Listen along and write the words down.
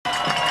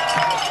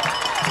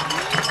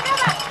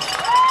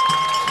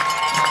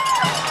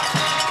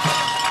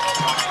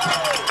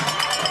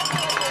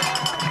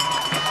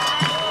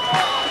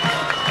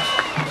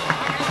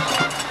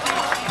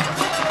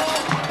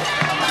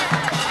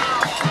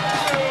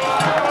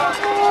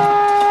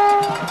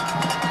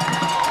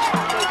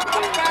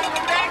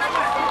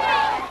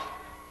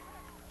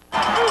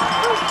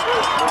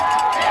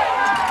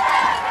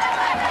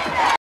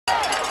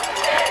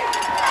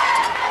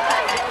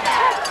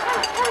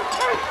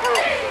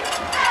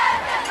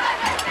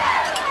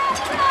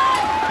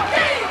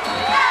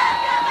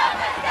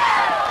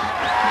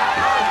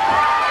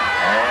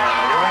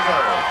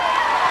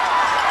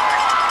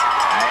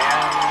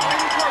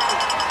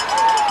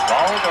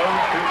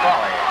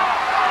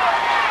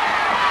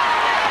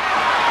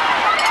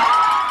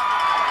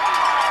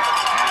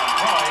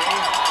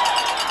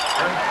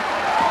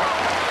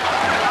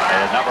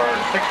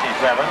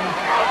7,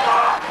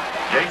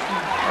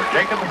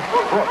 Jacob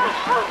Brooks.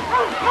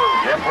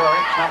 Jeff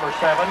Warwick, number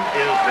 7,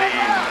 is the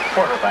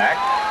quarterback.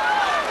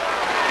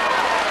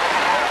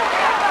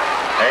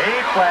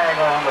 A flag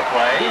on the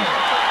play.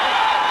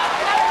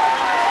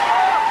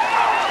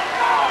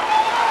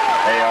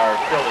 They are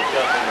still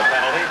discussing the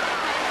penalty.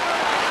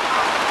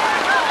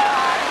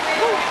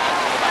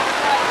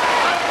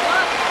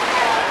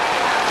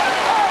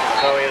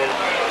 So it is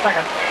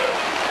second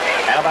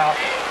and about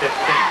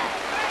 15.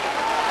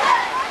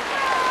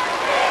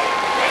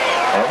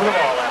 Over the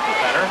ball at the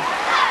center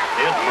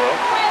is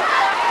Brooks.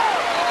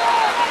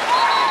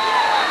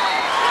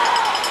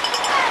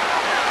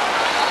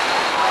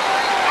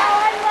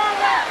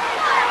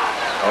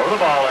 Over the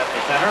ball at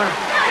the center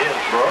is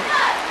Brooks.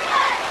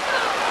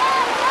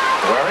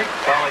 Warwick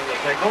calling the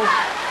signals.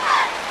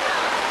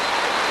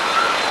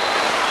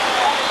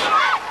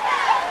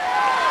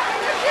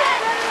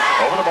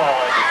 Over the ball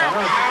at the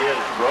center is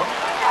Brooks.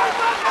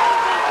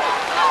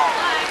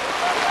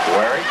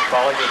 Warwick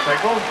calling the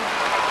signals.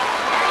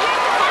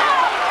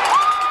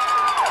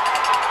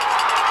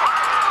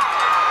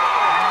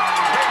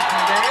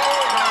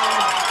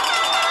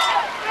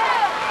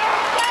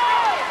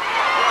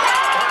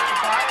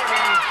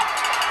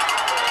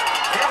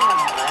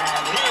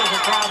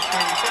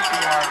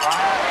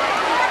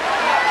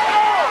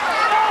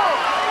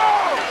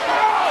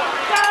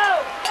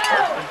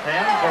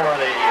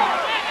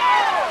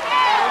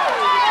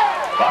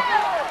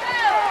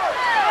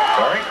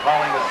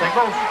 Calling the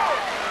signals.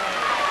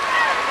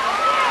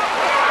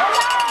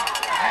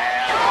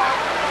 And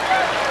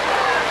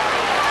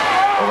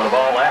over the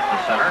ball at the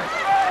center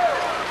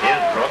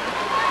is Brooks.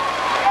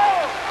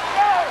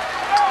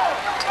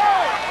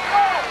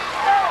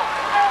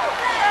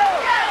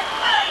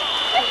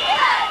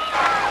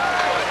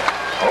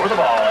 Over the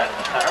ball at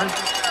the center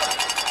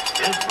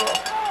is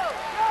Brooks.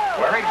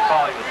 Waring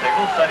calling the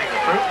signals, setting the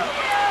troops.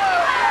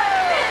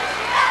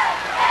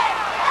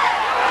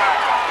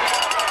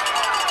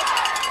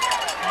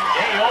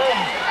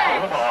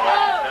 Over the ball at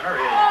the center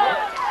is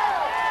Brooks.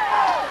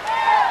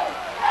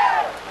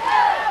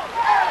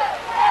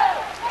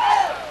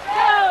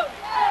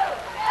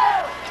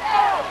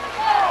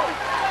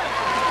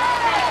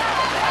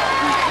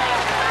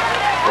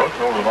 Brooks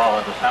over the ball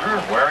at the center.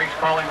 Waring's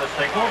calling the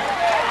signal.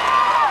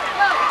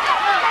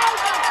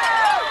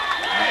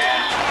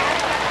 And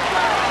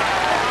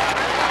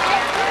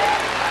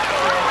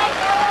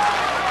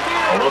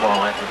over the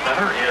ball at the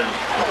center is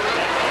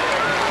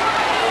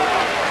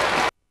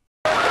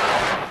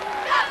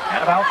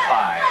about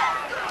 5.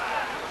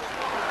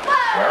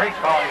 Waring's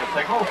calling the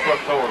signal,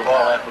 flips over the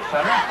ball at the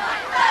center.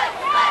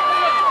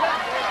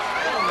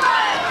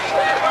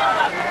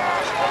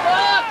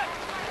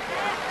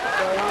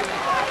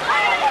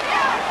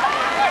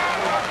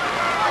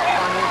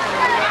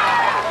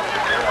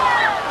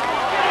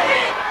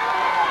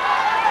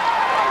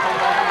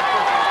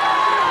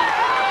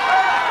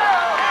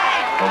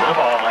 Over the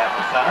ball at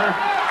the center.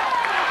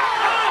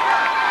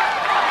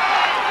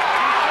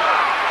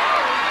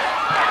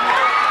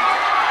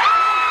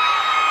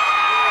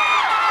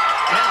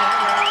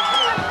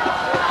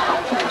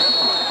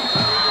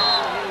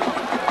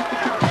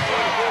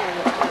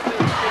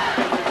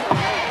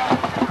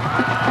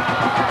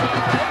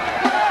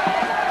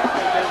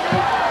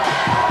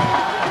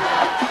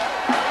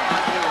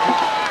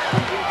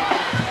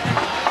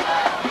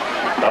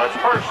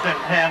 First and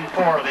 10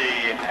 for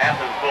the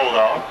Athens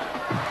Bulldogs.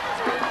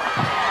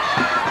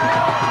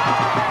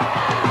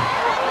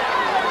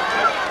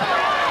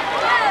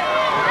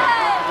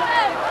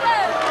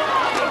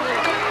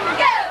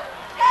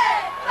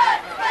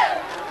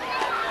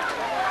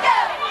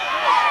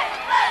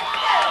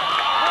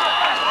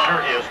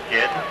 Here is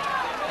Kidd.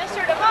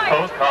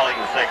 Post calling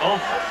the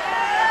signals.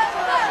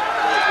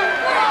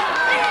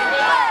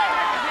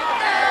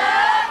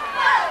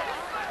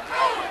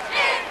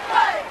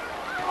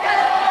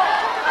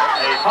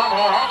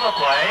 Fumble on the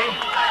play.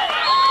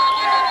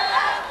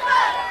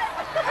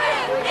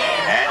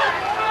 And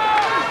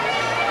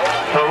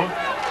Toad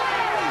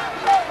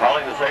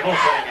calling the signal,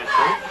 setting his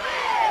troops.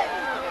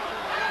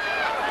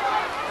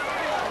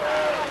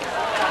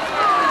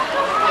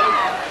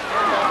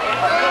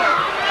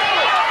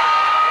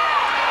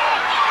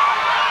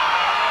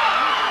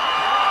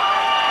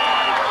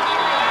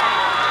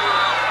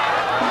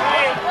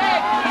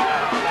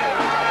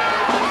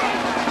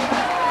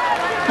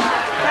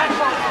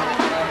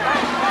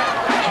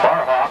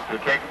 To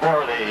kick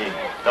for the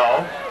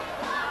Dogs.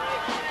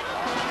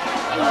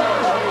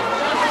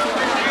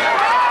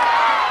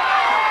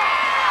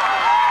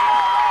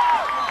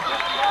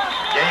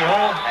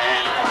 Gale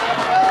and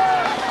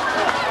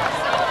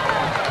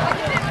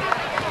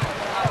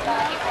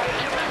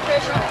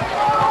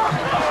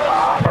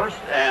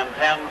first and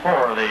 10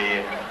 for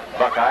the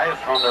Buckeyes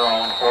from their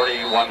own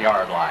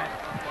 41-yard line.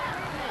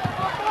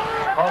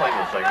 Calling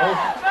the signals.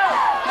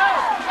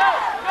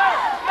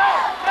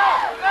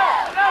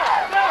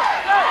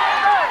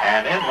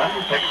 And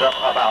Inland picks up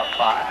about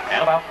 5.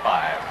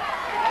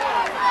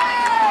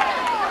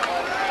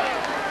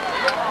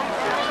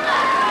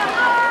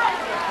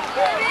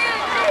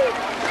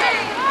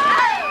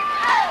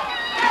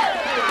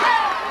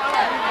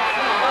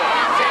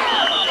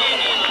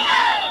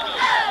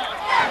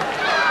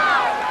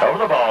 Over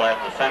the ball at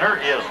the center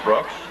is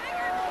Brooks.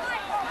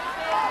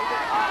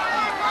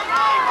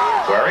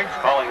 Waring's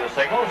calling the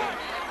signals.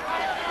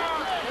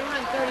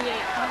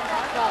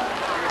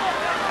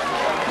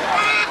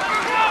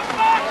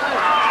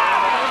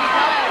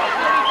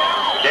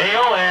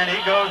 Gale, and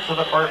he goes to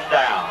the first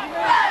down.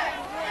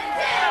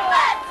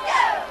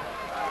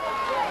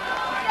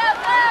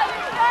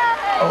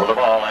 Over the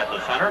ball at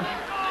the center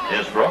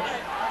is Brooks.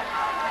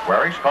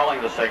 Waring's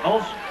calling the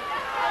signals.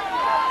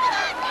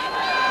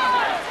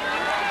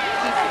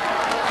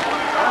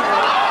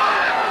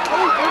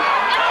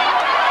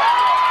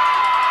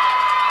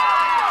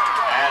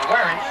 And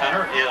Waring's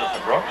center is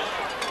Brooks.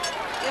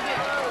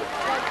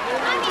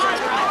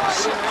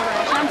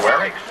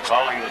 Waring's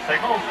calling the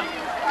signals.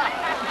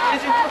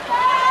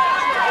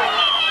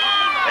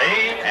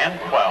 8 and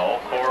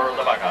 12 for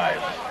the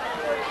Buckeyes.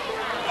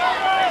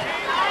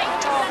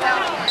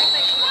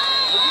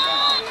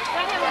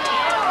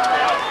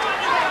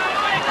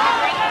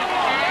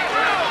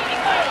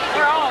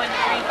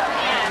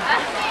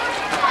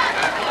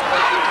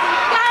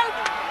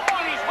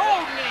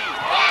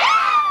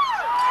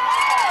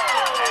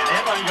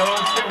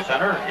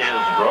 Center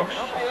is Brooks.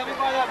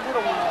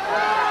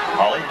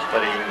 Holly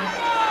splitting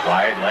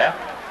wide left.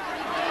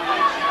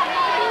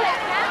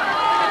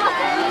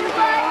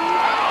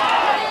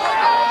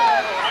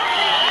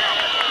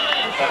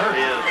 The center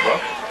is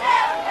Brooks.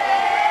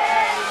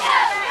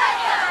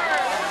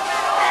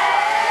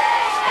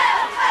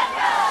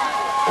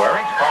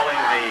 Waring's calling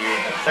the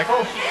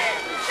signals.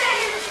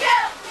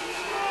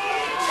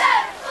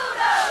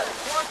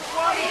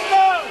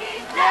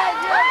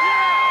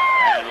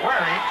 And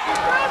Waring's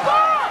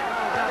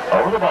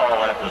over the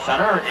ball at the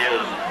center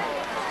is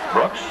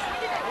Brooks.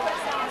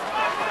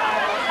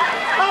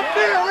 Up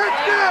there,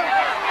 let's go!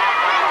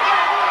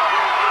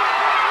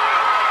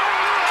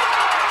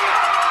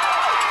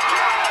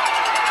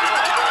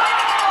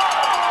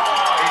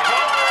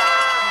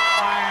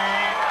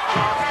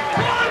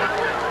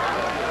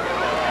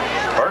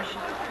 First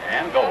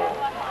and goal.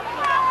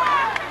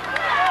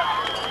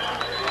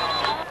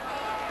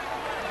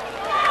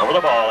 Over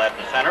the ball at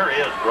the center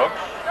is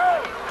Brooks.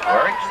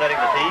 Waring setting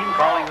the team,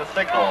 calling the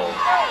signals.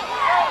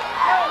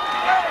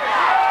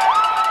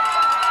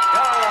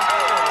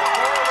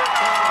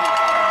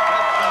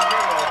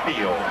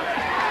 Field.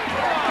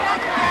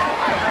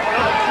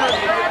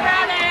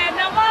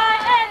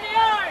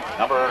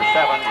 Number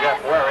 7, Jeff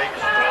Waring,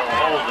 will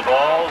hold the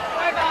ball.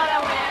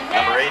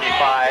 Number 85,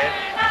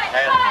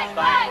 Athens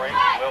Steinbrink,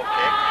 will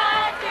kick.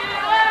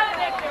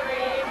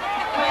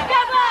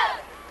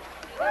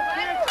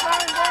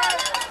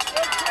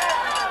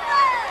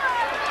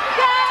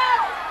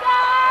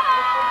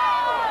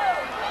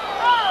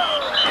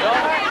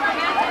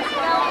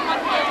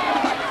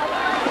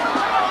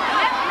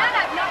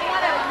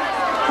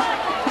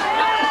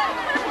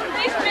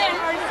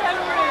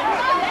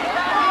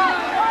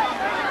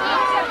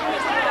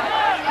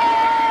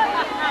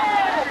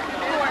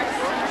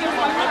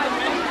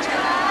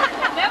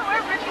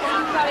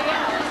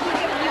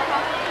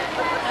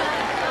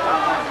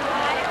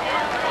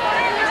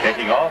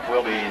 Kicking off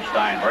will be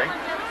Steinbrink.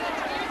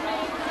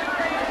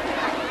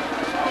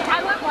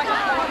 I look like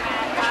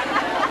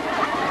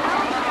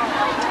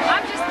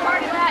I'm just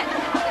part of that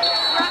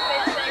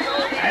rapid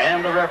thing.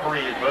 And the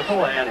referee's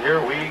whistle, and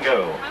here we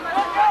go.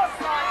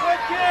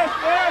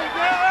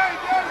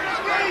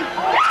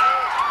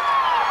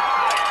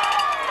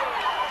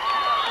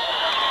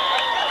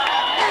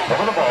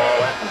 Over the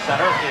ball at the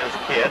center is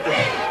Kidd.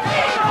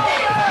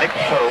 Nick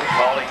Toe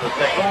calling the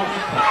signals.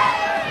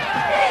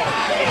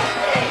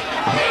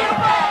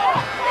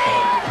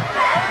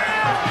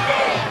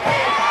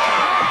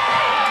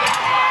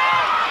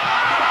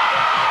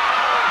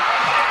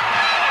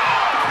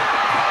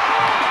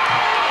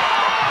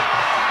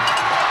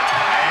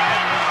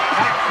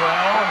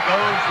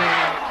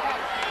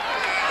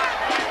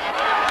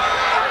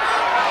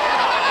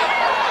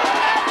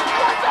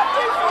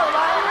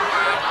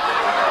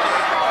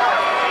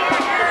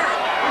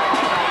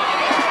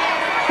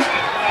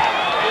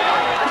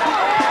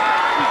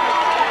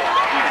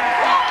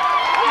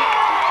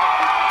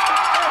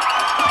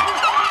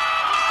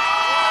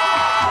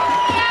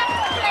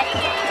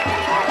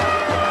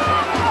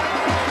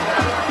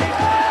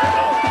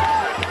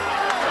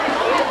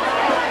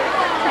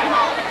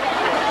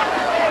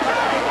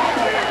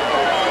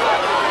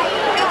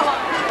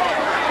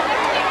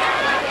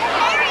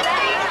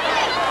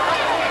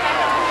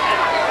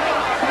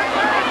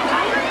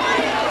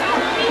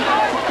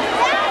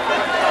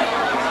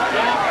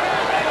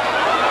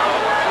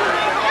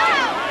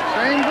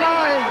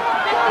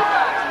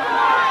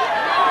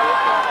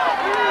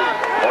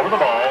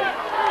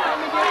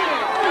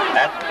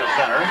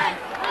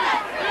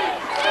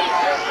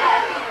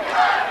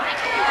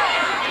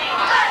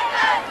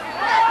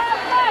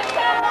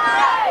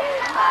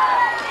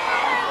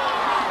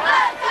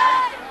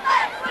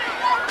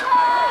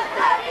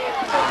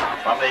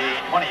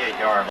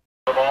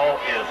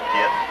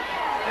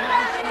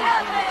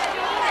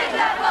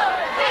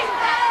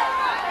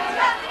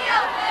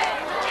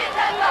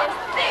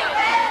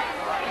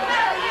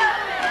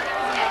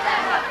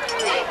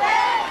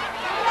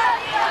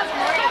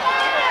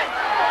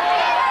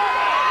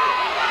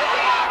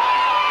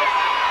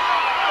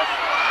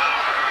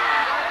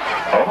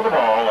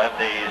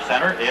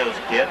 center is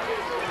Kidd.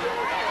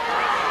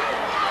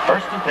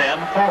 1st and 10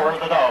 for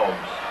the Dogs.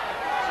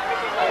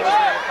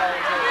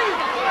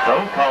 So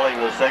calling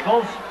the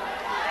signals.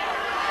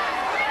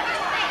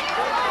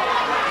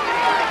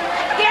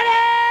 Get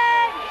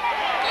it!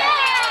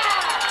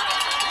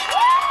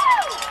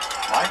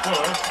 Mike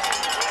Lewis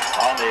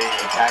on the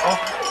tackle.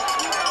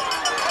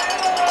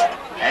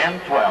 And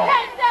 12. Over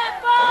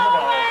the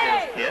ball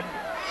is Kidd.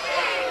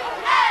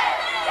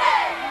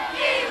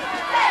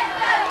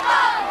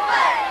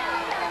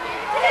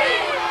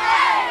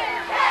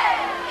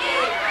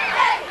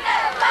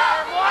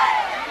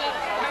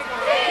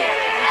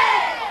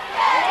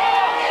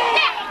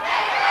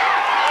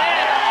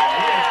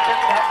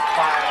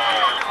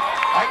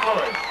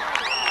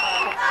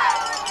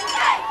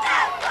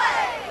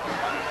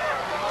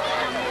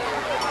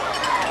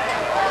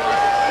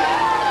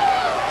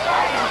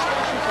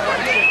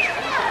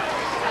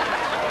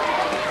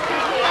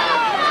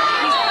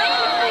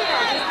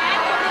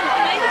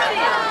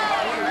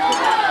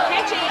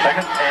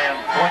 Second and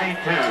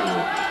 22.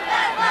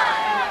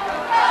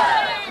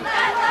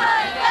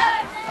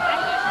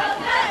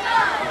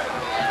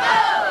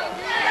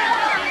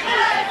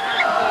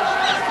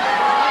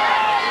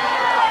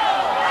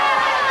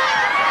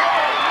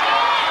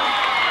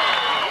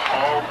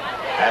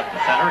 At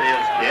the center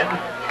is Kidd.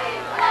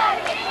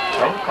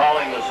 Coach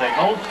calling the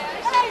signals.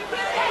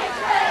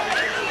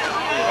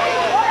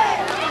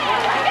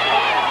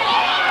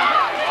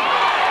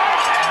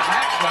 And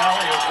Maxwell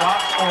is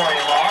dropped for a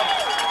loss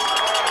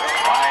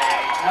by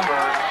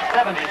number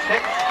 76,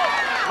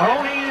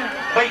 Tony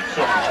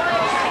Bateson.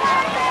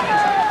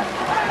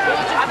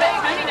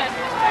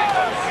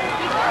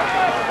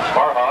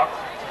 Sparhawk,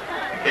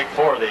 kick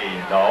for the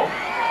Dogs.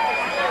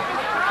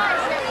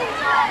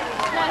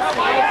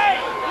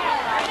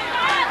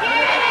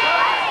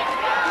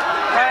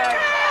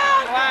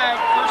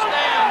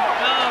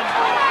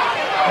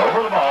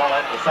 Over the ball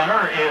at the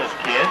center is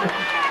Kidd.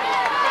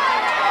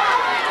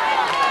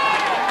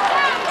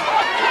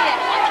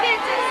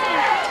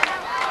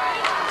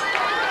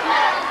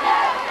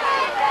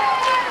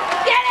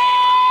 Get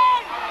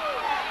it!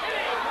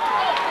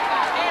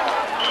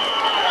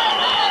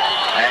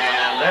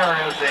 And there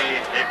is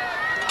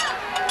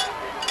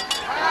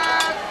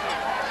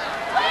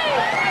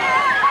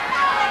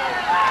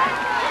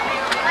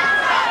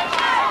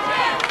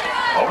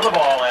over the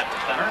ball at the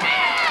center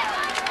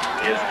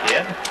is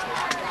Kidd.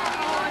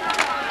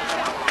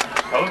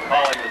 Coach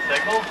calling the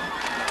signals.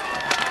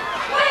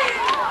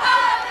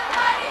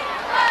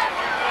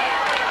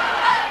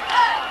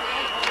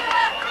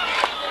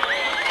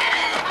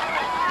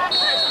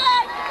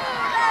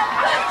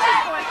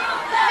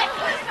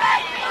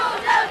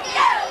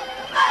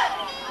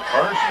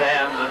 First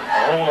and a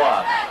whole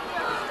lot.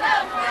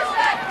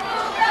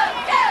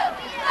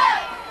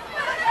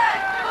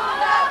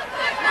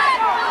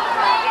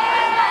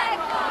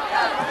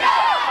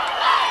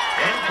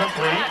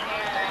 Incomplete.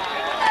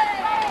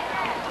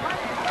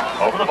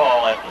 Over the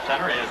ball at the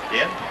center is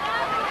Kidd.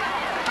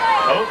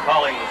 Coach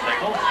calling the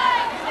signals.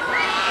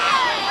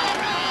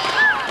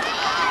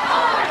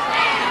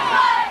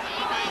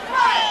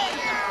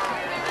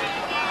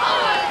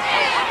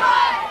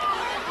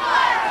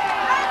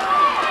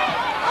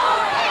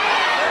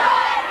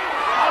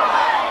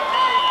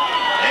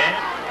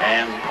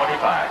 And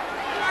 25.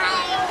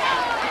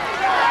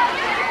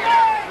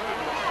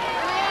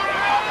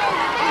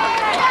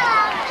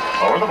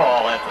 Over the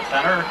ball at the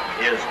center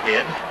is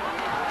Kidd.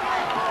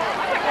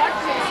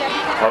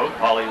 Coach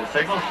calling the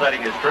signals,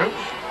 setting his troops.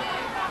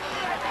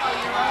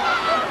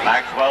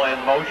 Maxwell in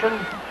motion.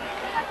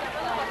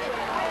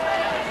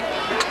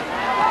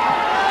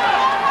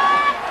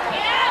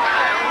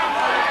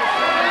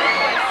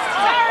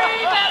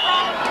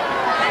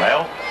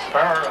 Well,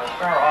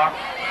 Sparhawk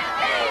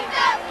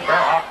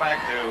back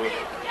to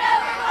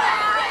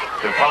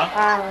punt.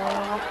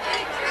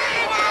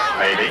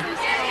 Maybe.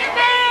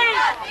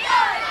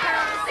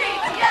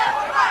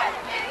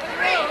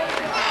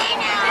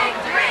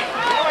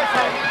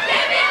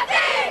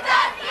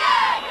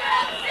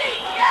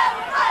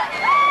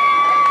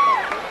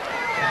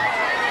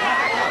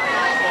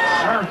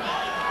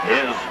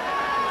 Is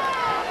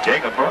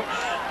Jacob Brooks.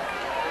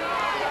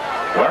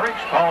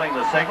 Werrick's calling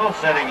the signal,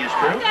 setting his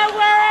troops.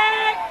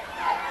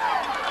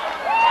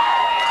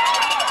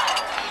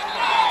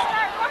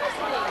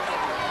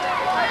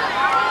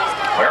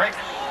 Werrick.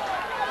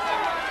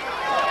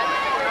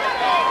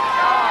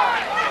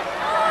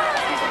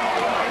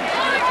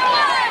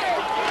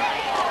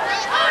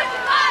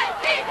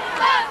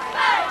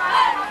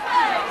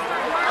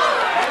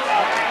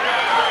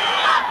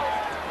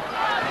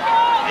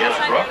 Yes,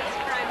 Brooks.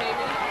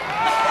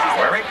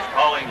 Werrick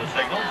calling the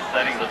signals,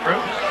 setting the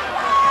troops.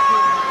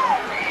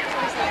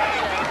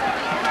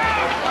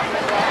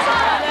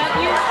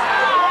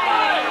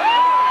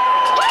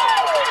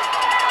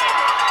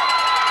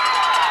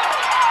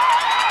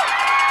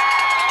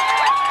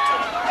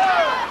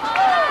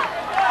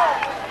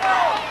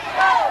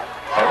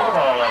 Over the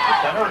ball at the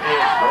center is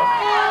Brooks.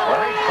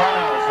 Werrick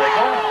calling the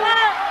signal.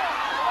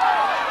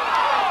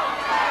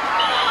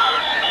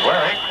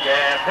 Werrick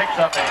picks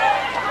up it.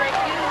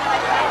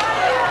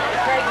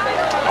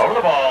 Over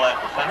the ball at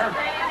the center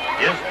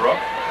is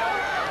Brooks.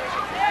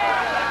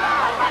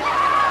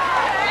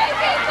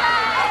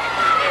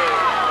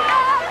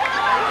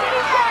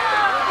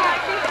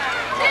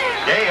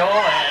 Gale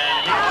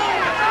and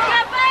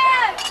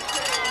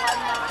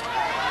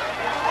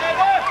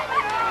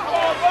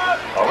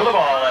over the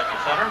ball at the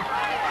center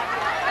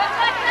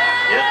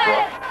is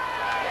Brooks.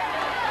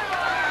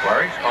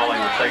 Where he's calling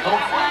the signal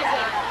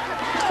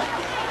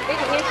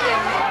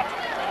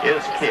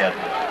is Kidd.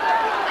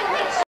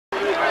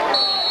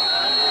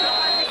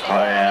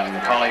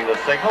 And calling the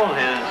signal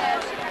is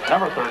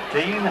number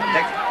 13,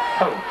 Nick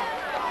Cope.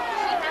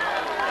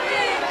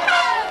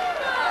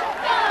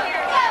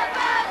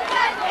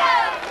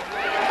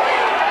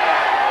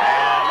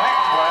 And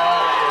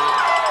Maxwell is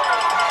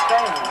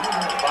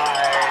stoned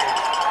by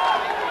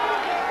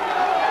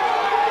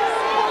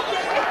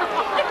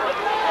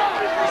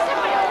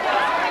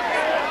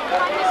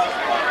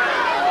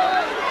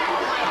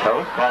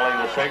Cope calling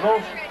the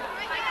signals.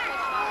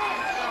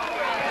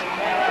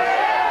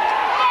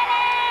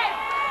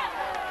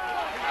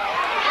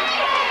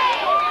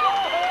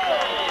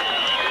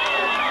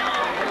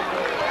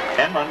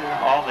 Inman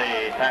on the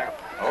attack.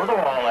 Over the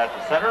wall at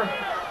the center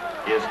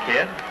is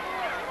Kidd.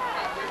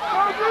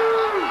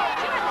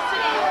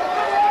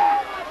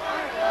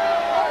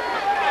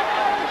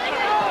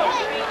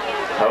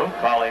 Cope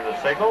calling the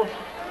signals.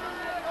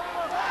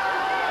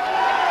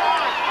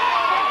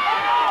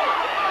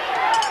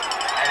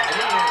 And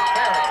he is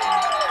buried.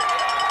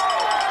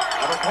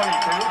 Number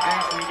 22,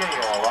 Jason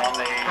Gale on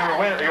the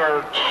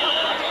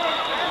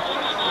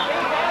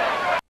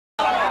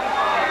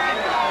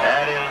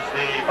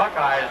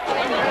Buckeyes.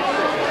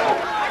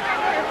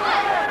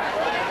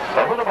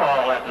 Over the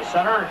ball at the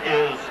center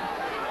is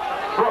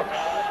Brooks.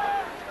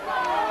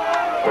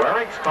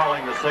 Eric's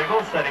calling the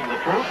signal, setting the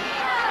troops.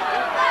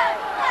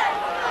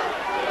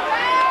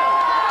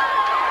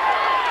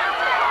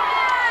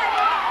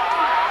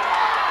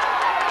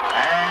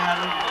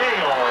 And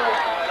Gale.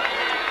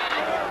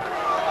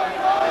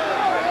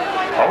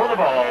 Over the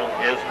ball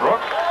is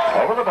Brooks.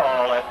 Over the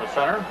ball at the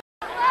center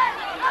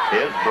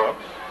is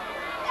Brooks.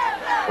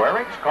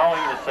 Eric's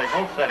calling the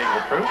signal, setting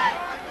the troops.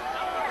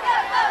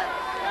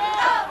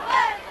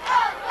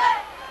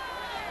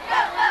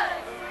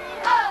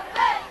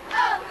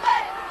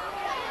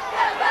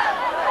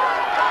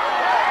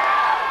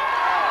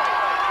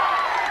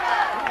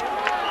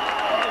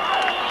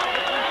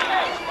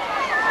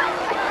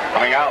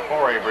 Coming out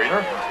for a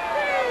breather.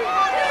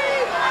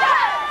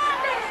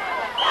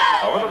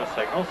 Over the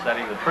signal,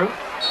 setting the troops.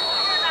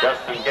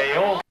 Justin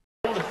Gale.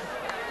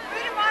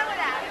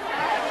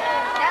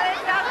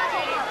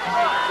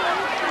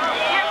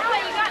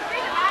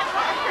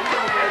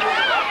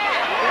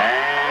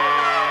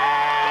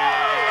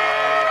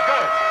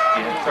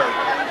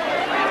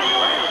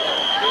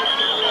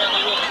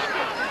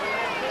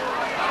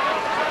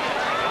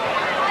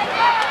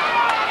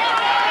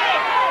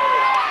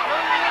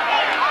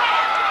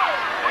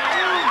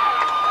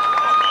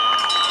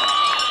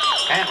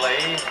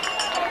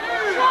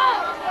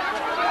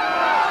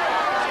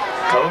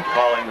 Cope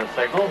calling the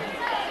signal.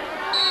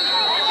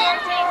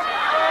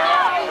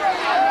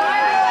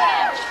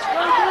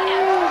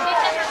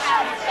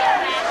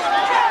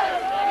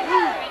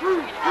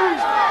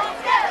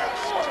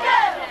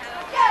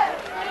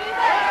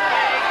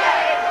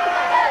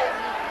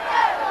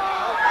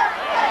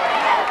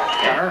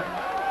 Center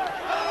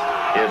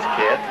is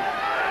Kidd.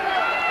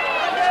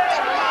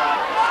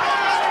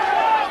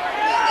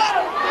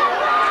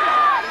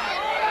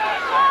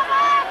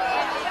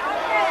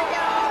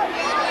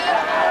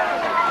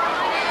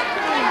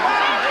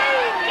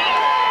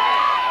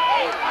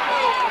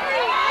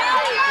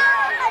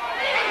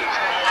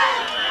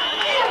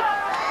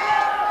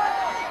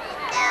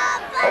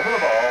 Over the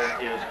ball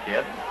is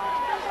Kidd.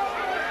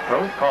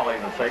 Coach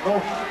calling the signal,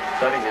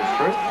 setting his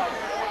troops.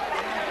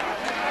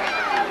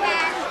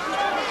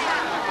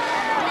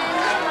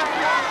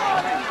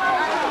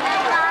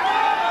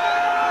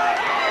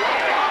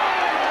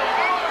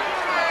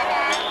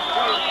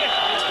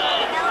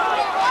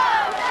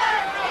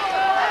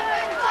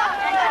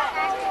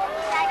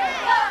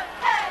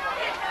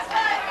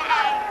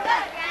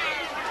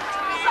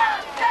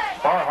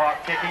 Farhawk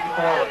kicking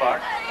for the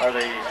Bucks, or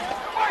the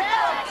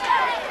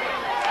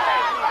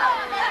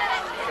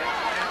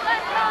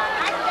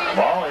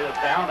ball is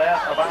down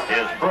at about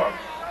his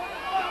Brooks.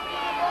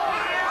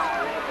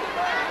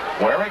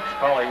 Werrick's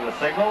calling the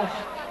signals.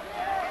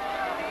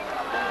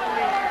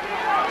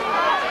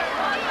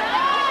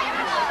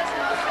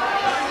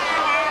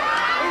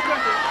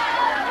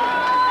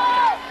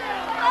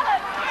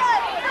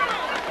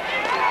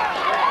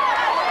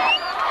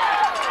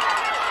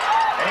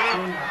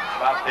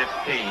 About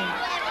 15.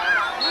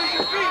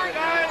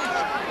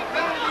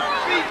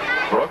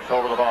 Brooks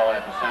over the ball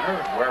at the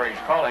center, where he's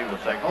calling the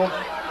signals.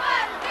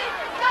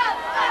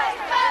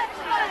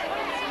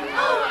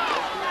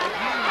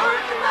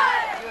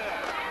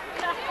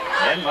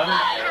 Inman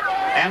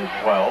and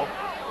 12.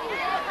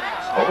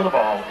 Over the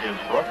ball is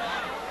Brooks.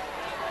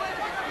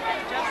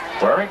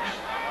 Warwick's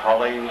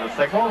calling the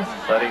signal,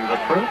 setting the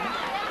truth.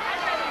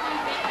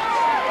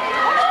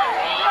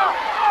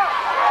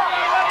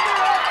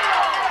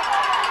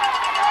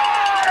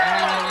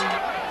 And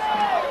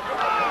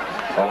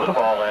over the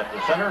ball at the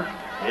center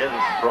is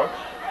Brooks.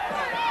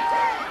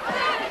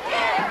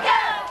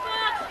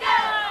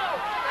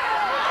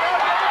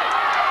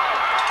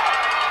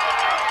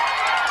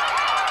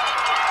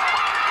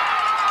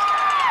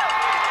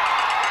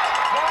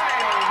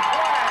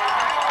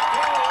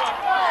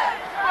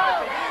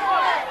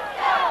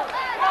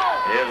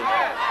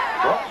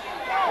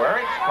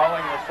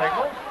 Calling the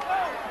signal.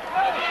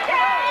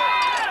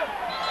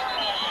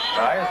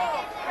 Guys.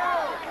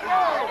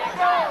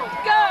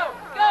 Go!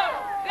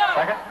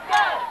 Second.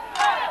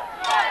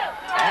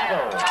 And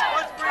go.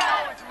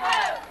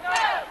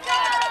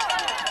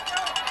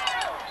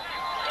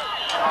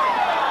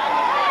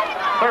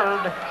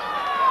 Third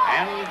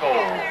and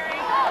goal.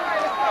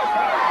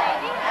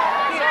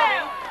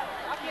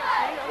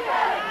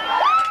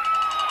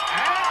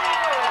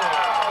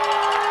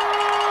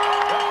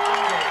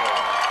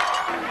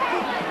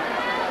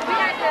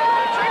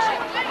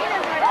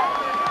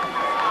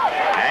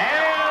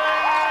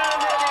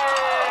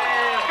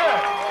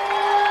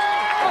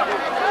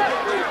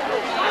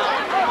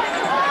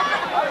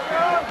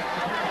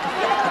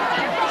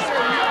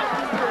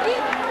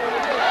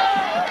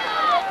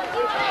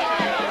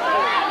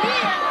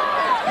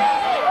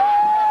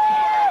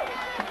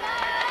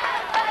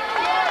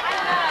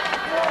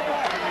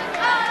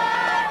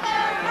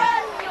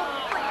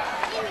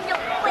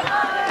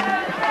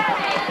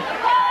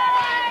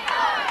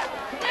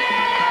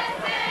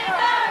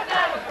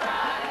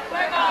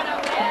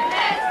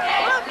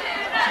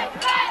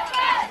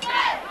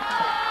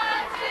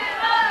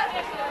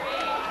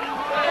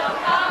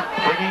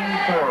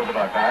 For the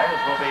Buckeyes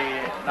will be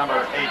number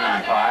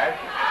 85,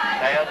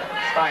 Ted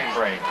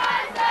Steinbrake.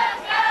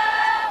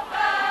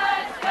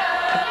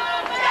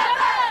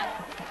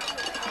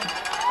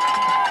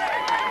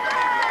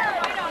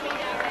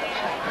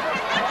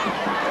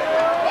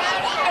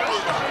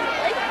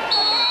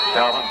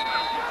 Calvin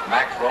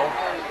Maxwell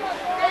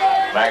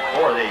back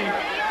for the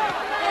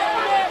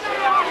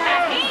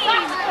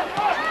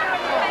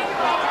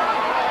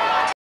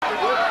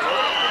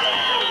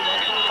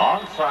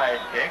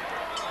onside kick.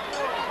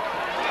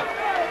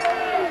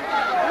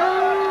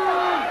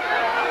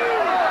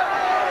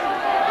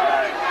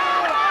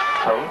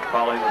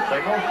 Following the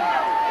signal.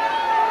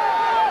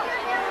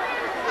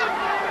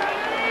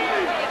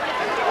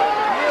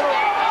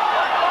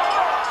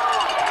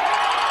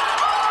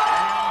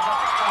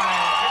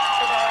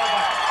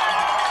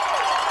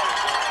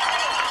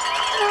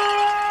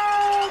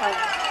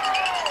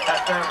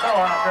 That there fell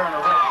out there in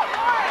the ring.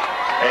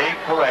 A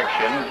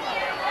correction.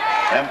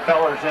 Them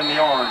fellers in the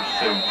orange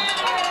suits.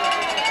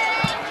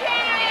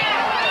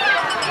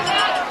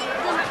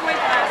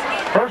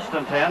 First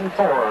and 10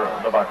 for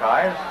the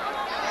Buckeyes.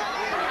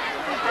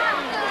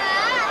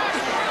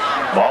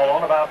 Ball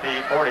on about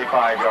the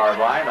 45-yard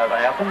line of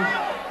Athens.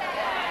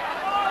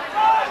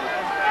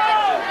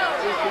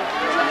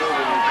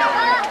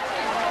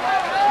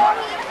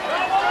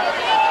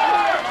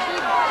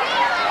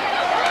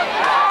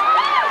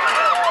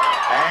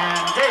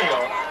 And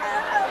Gale,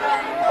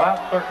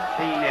 about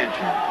 13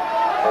 inches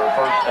for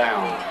first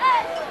down.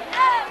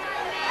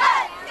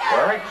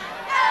 Warwick's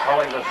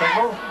calling the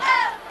signal.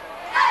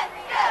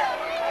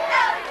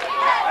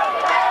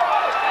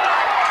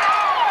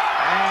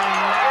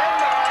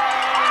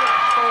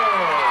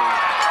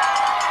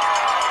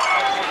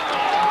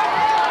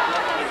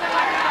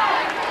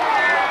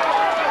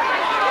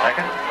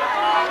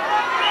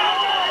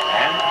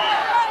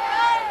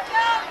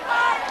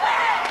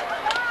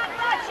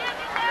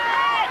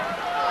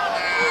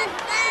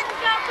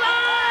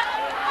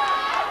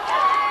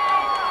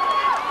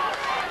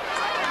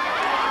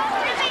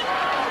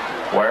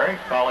 Warwick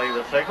calling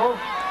the signal.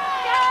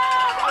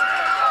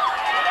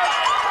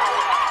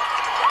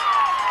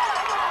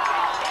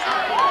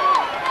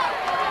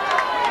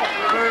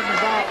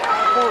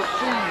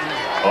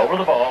 Over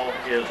the ball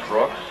is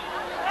Brooks.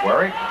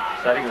 Warwick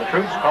setting the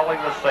troops, calling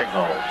the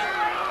signals.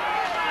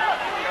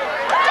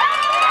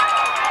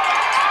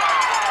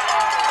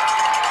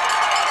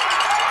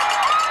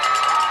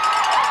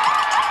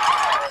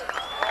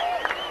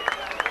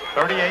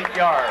 .38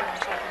 yards.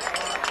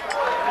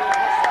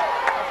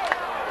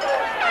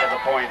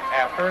 Point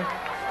after.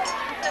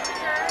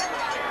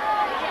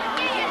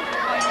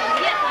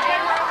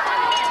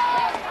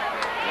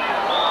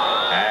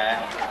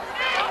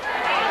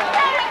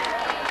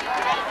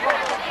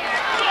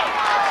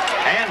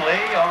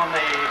 Hanley on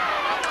the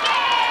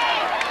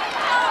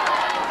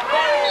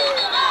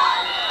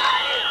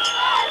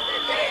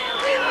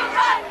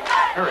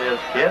here is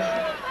Kidd.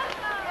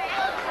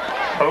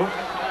 Post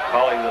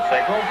calling the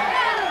signal.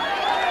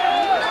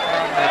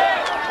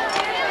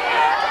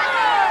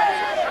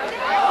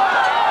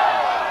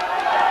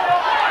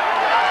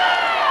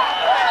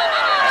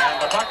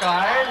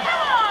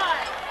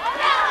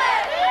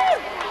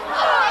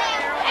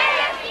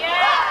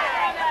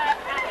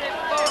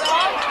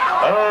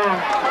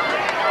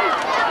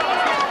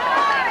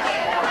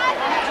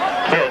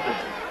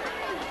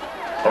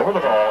 Over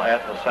the ball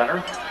at the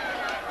center.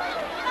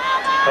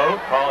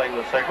 Coach calling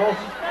the signals.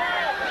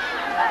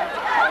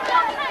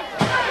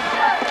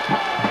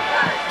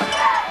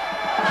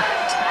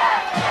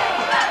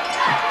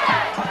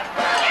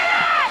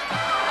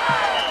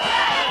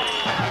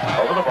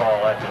 Over the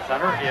ball at the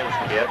center is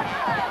Kidd.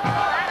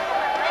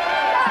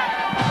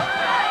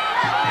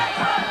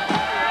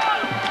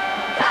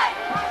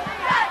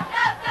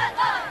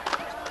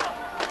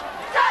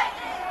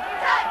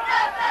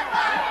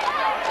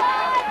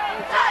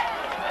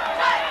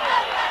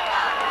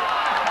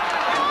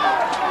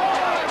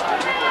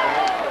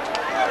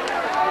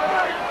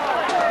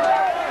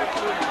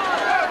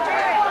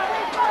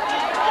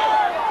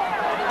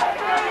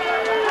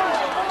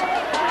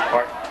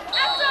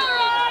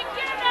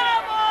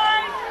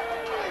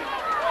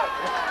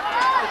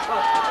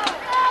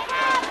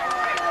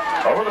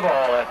 Over the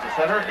ball at the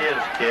center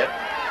is Kidd.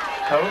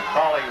 Coach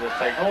calling the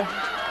signal.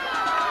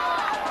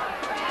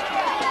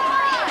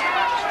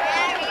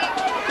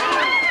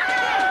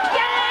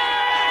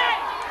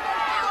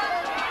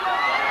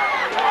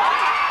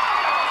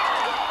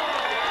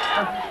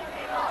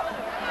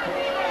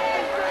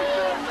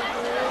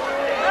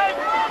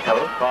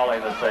 Coach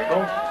calling the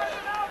signal.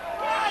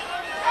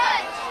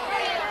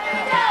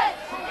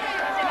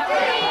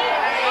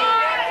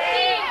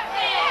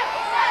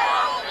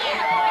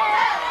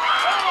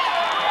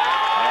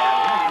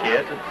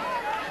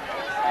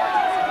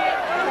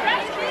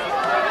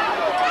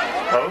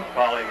 Coach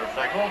calling the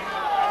signal.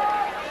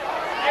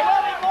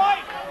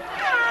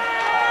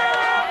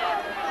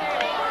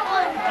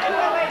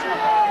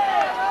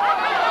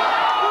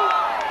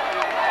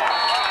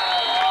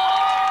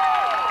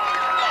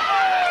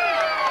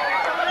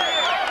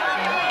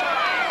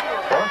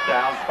 Fourth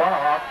down,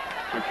 Sparhawk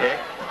to kick.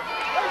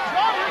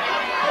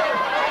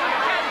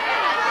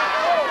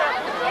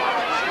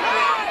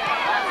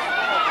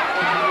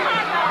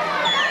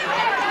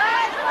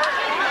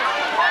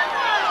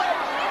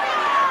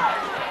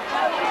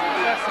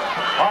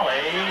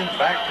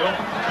 Back to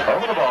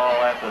over the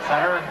ball at the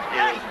center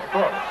is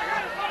Brooks.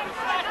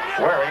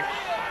 Warwick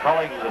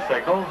calling the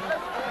signals.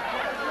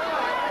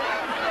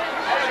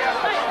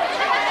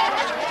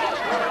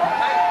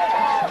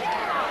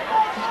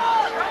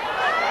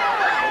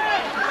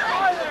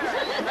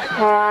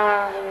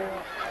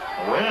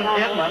 Win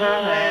Inman,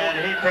 and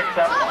he picks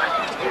up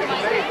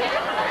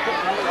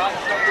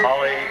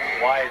Holly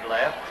wide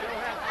left.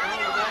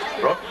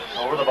 Brooks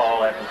over the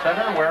ball at the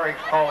center.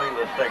 Warwick's calling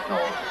the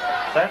signals.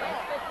 Set.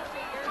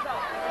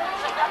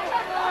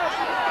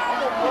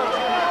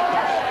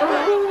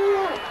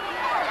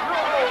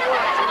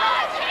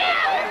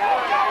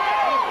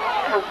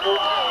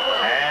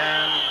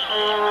 And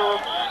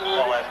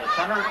ball at the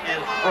center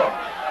is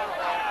Brooks.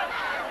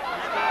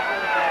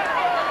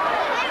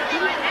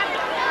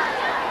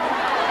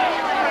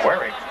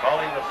 Warwick's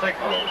calling the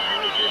signal.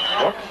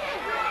 Brooks.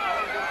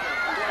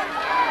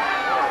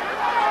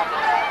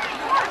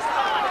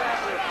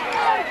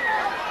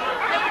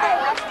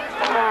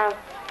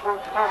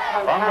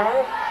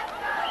 Fumble.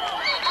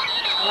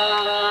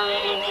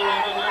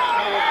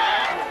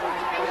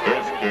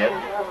 His Kidd.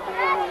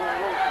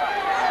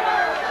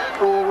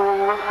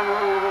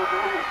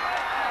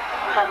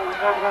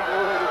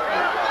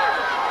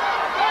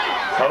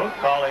 Coach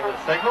calling the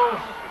signals.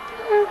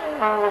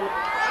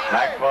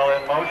 Maxwell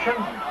in motion.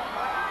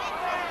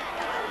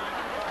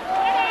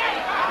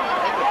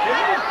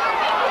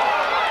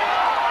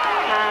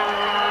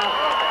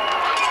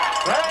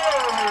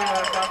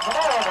 Got the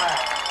ball back.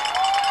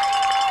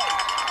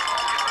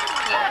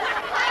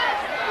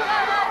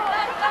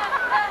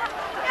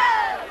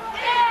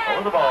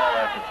 Over the ball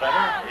at the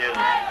center is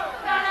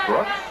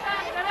Brooks.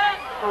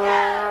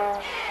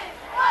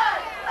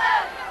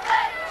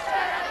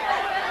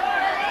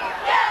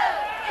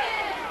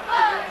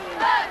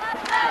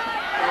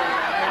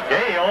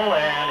 Gale,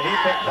 and he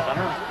picks the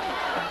center.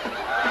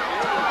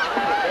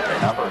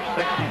 Number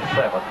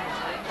 67,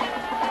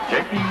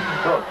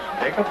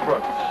 Jacob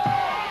Brooks.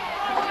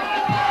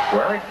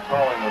 Warwick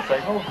calling the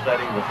signal,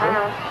 setting the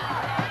throw.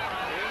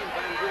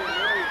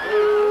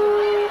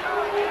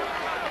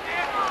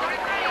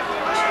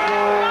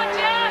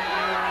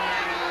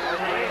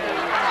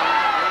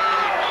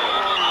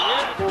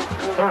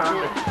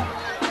 Third,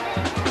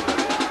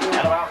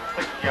 and about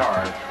 6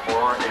 yards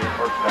for a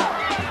first down.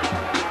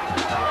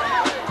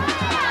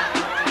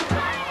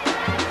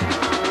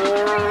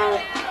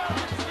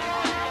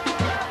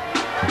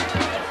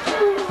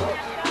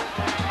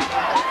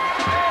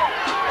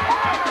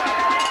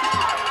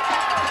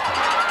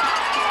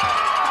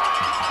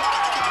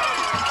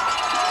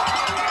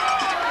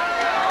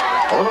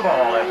 Over the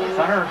ball at the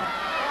center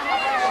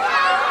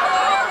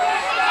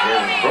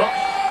is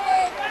Brooks.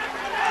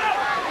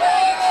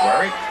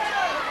 Warwick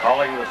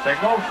calling the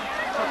signals.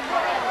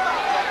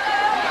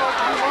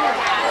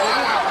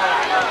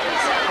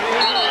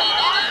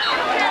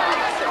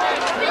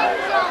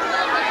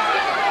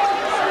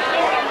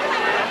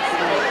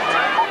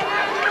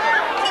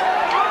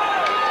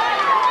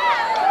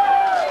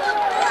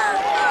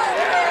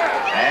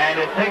 And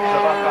it takes the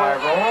Buckeye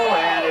roll,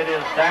 and it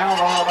is down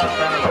all about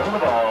center. Over the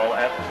ball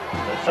at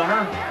the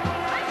center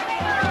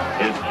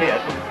is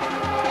Kidd.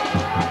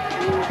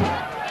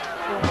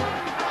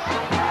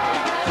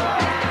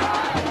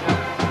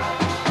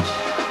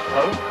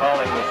 Pope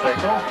calling the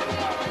signal.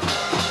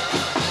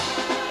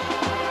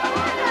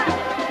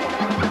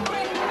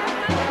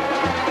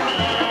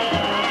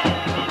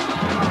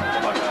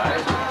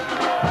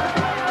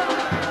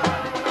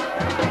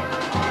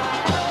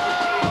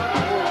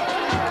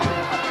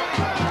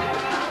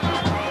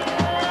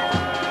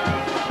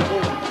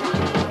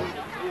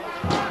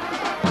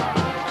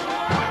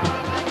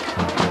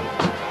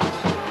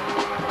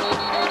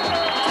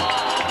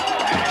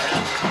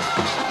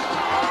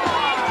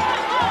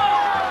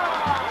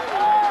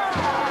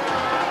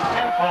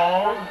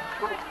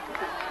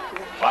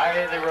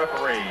 By the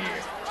referee,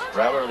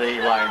 rather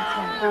the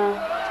linesman.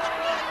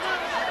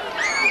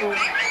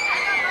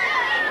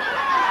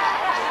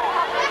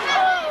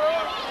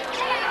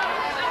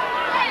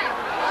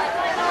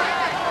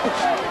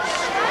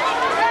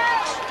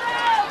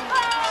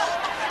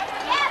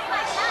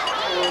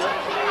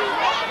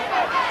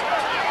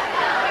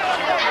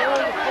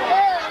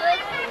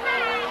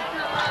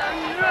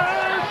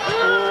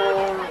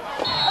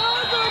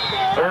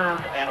 Third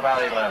and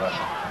about 11.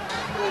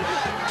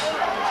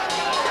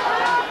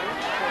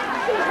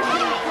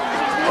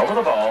 Over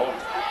the ball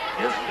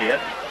is Kidd.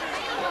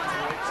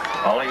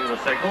 Calling the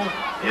signal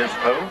is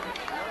Pope.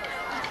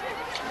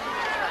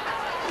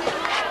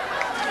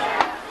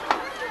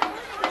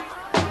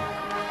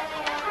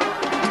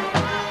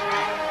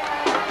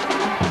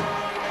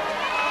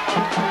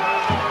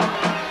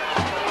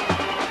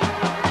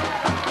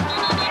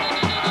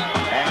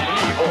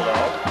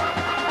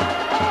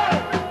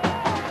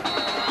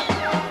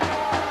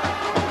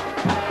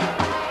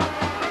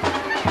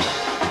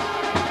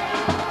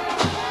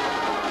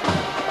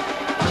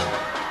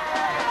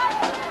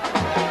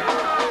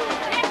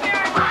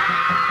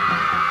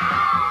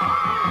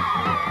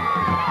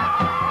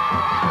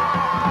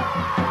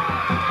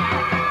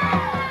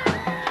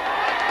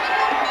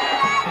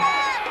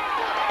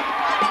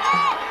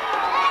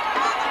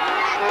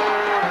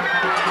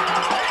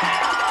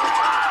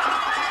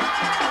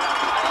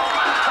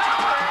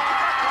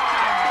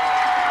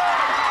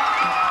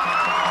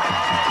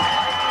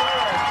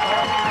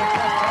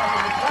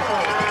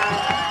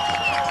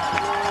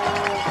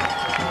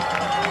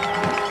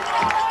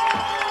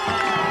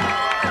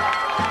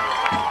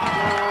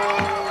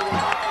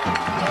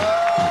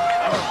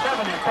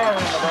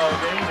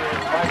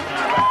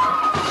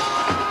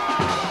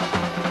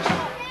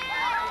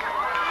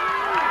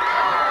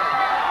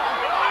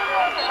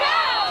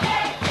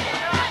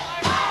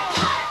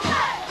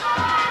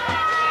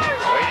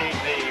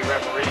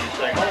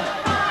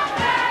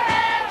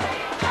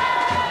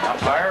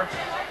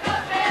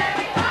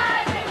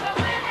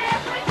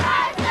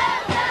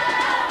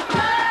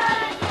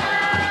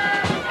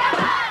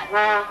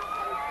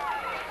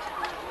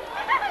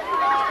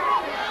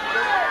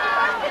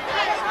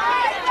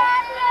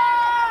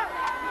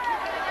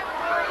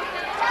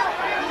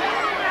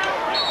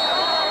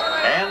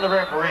 The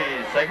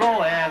referee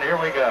signal, and here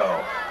we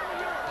go.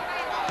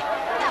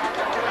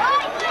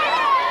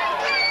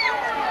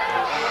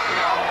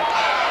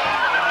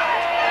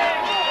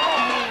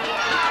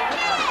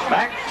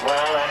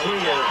 Maxwell, and he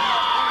is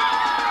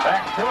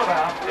back to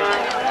about this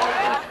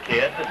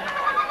Kidd.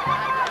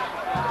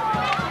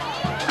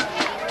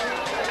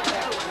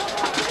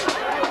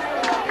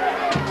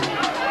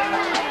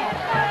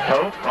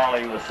 Pope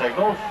calling the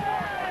signals.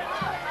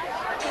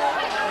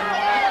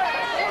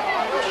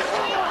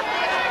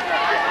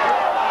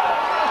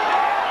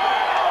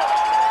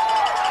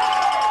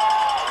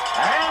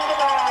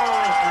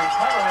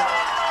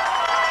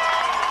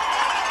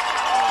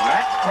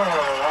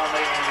 On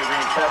the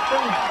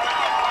reception.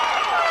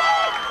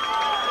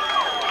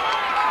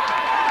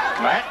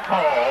 Matt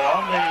Cole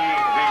on the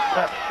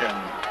reception.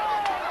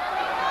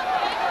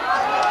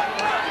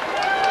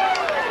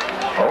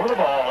 Over the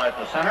ball at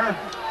the center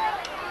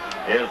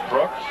is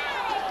Brooks.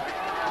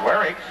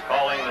 Werrick's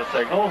calling the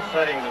signal,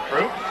 setting the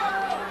troops.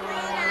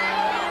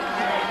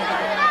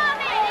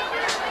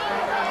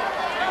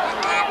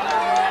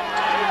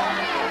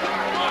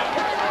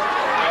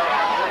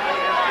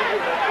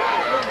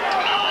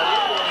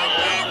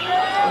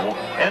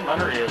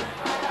 Headhunter is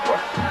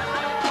Brooks.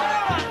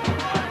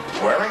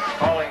 Werrick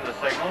calling the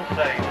signal,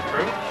 setting the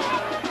troops.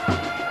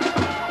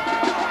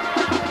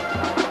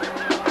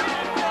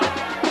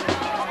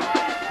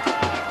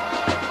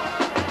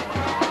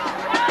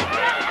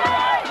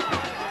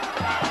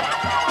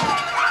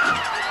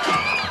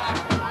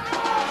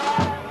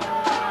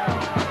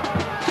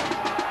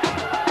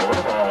 Over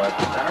the ball at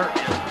the center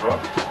is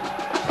Brooks.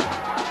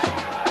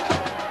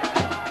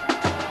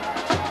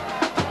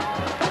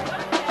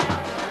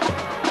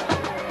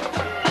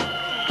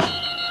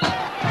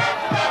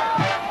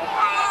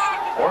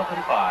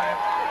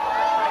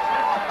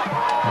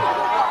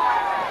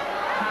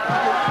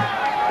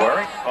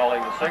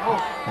 Calling the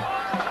signals.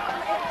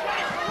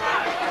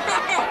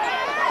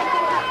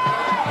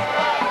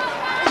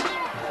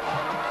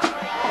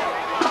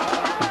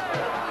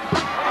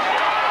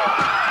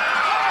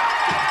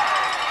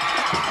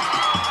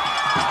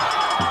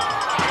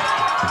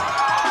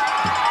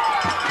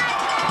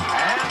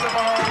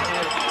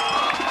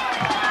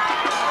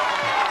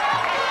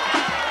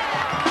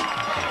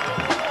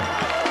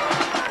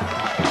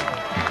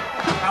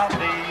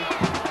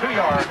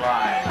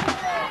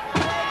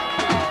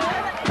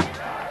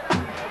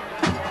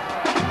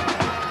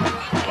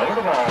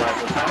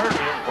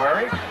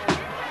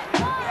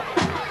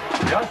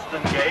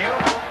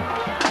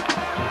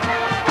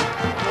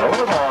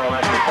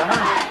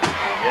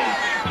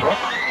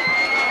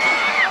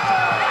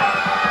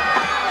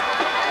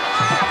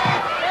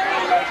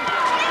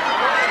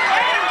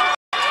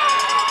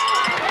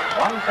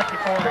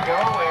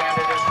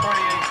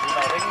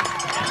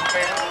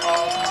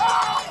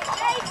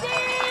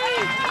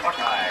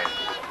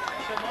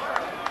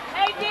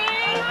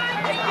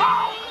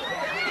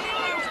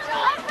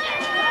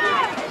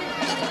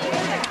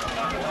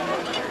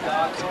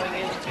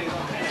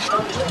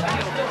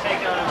 scheduled to take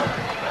on a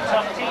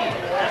tough team.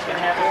 That's going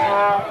to happen.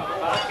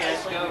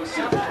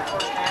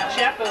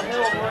 Chapel Hill.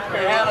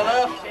 You had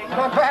enough?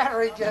 My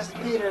battery just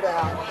petered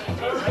out.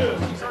 I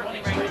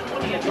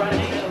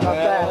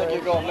don't think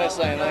you're going to miss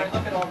anything.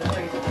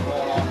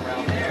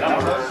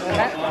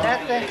 That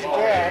thing's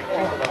dead.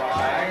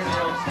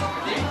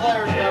 These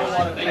players don't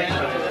want to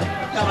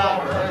come out